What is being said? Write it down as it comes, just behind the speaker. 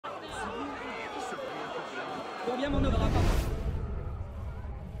Pour bien mon œuvre à part.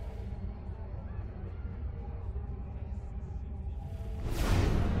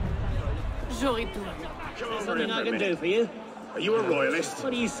 J'aurais tout. Something I can do for you? Are you a royalist?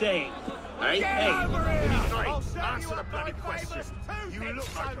 What are you saying? Hey, Hey! Hey, answer the bloody question. You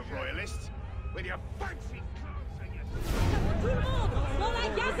look like a royalist with your fancy clothes and your... Tout le monde, dans la Ce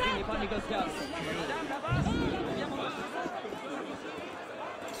n'est gazette. pas négociable.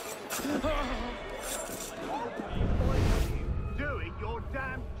 Doing your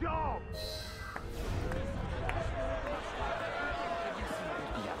damn job.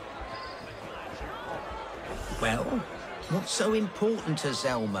 Well, what's so important to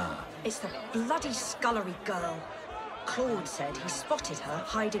Zelma? It's the bloody scullery girl. Claude said he spotted her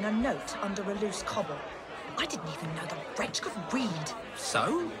hiding a note under a loose cobble. I didn't even know the wretch could read.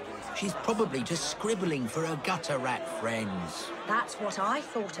 So? She's probably just scribbling for her gutter rat friends. That's what I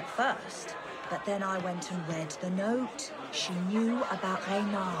thought at first. But then I went and read the note. She knew about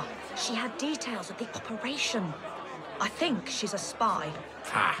Reynard. She had details of the operation. I think she's a spy.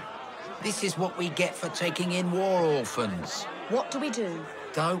 Ha! This is what we get for taking in war orphans. What do we do?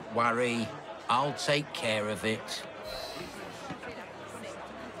 Don't worry. I'll take care of it.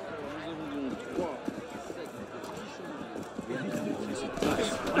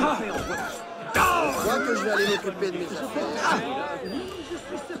 Moi que je vais aller m'occuper de mes affaires.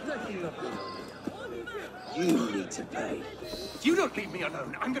 You need to pay. If you don't leave me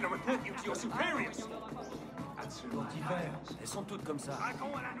alone, I'm going to report you to your superiors. Absolument divers. Elles sont toutes comme ça.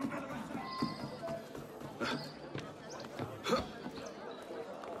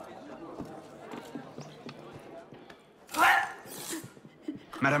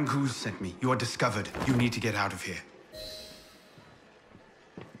 Madame Goose sent me. You are discovered. You need to get out of here.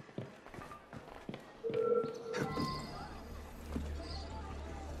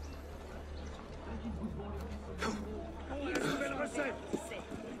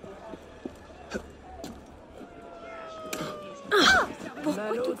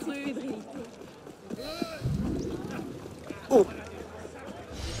 Pourquoi toute cette fébrilité? Oh,